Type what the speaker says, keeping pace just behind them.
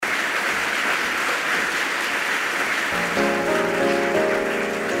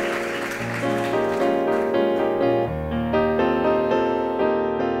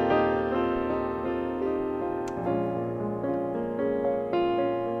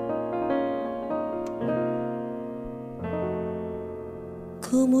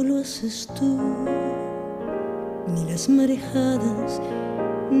como lo haces tú. Ni las marejadas,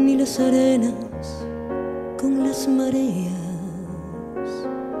 ni las arenas con las mareas,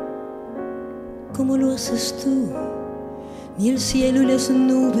 como lo haces tú. Ni el cielo y las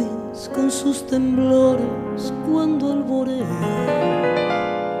nubes con sus temblores cuando alborea,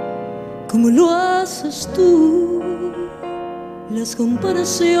 como lo haces tú. Las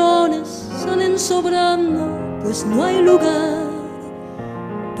comparaciones salen sobrando, pues no hay lugar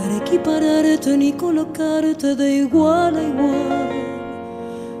para equipararte ni colocarte de igual a igual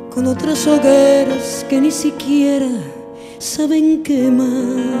con otras hogueras que ni siquiera saben quemar.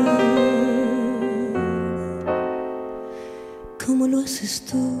 ¿Cómo lo haces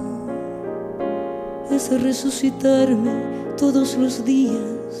tú? Es resucitarme todos los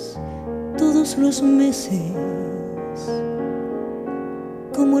días, todos los meses.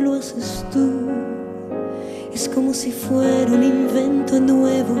 ¿Cómo lo haces tú? Es como si fuera un invento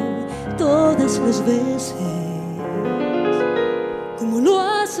nuevo todas las veces. ¿Cómo lo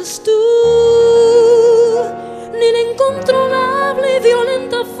haces tú? Ni la incontrolable y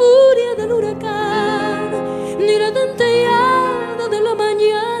violenta furia del huracán, ni la denteada de la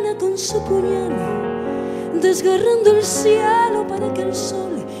mañana con su puñal, desgarrando el cielo para que el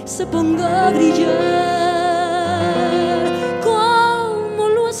sol se ponga a brillar. ¿Cómo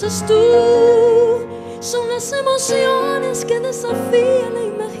lo haces tú? Son las emociones que desafían la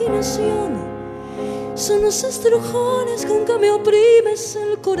imaginación, son los estrujones con que me oprimes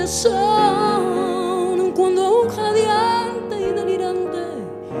el corazón, cuando aún jadeante y delirante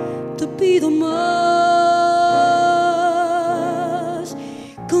te pido más.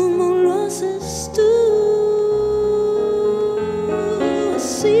 ¿Cómo lo haces tú?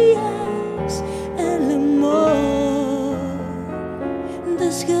 Así es el amor,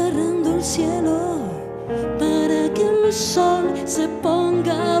 desgarrando el cielo para que el sol se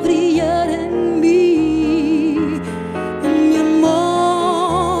ponga a brillar en mí, en mi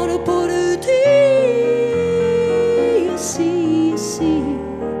amor por ti. Así, así,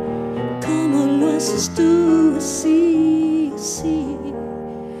 como lo haces tú. Así, así,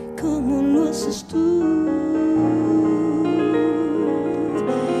 como lo haces tú.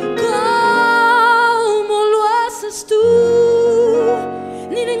 ¿Cómo lo haces tú?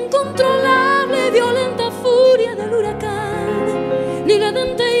 Ni la incontrolable y violenta furia del huracán, ni la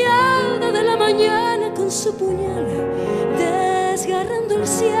denteada de la mañana con su puñal, desgarrando el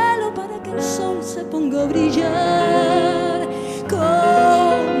cielo para que el sol se ponga a brillar.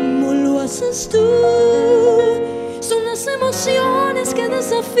 ¿Cómo lo haces tú? Son las emociones que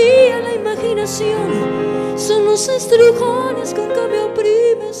desafían la imaginación, son los estrujones con que me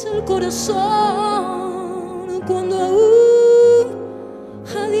oprimes el corazón, cuando aún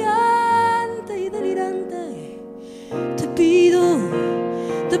jadeante y delirante te pido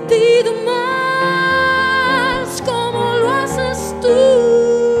más. ¿Cómo lo haces tú?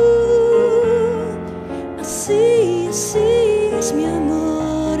 Así, así es mi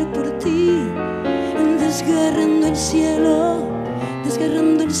amor por ti, desgarrando el cielo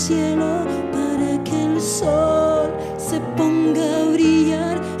para que el sol